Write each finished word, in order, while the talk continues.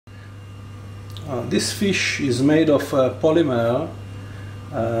This fish is made of polymer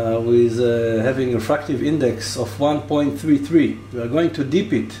with having a refractive index of 1.33. We are going to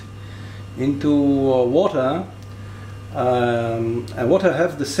dip it into water, and water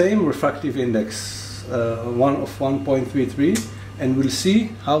have the same refractive index, of 1.33, and we'll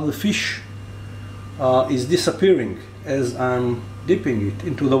see how the fish is disappearing as I'm dipping it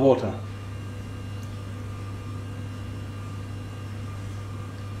into the water.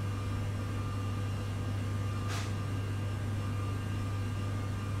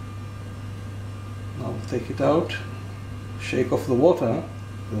 Now take it out, shake off the water.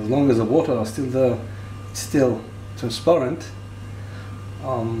 As long as the water are still there, it's still transparent.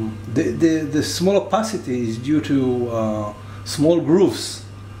 The small opacity is due to small grooves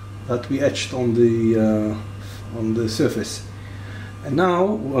that we etched on the surface. And now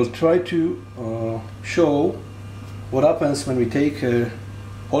we'll try to show what happens when we take a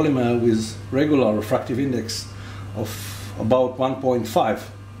polymer with regular refractive index of about 1.5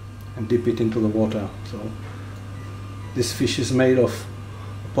 and dip it into the water. So this fish is made of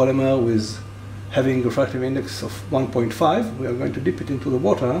polymer with having refractive index of 1.5. We are going to dip it into the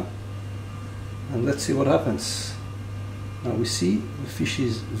water and let's see what happens. Now we see the fish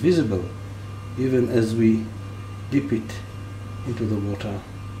is visible even as we dip it into the water.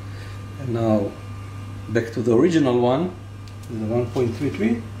 And now back to the original one, the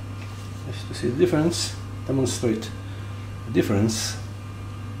 1.33, just to see the difference, demonstrate the difference.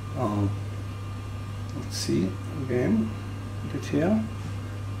 Let's see again, put it here,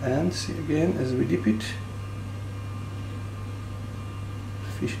 and see again as we dip it,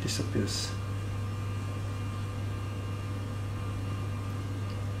 the fish disappears.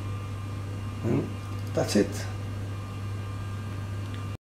 And that's it.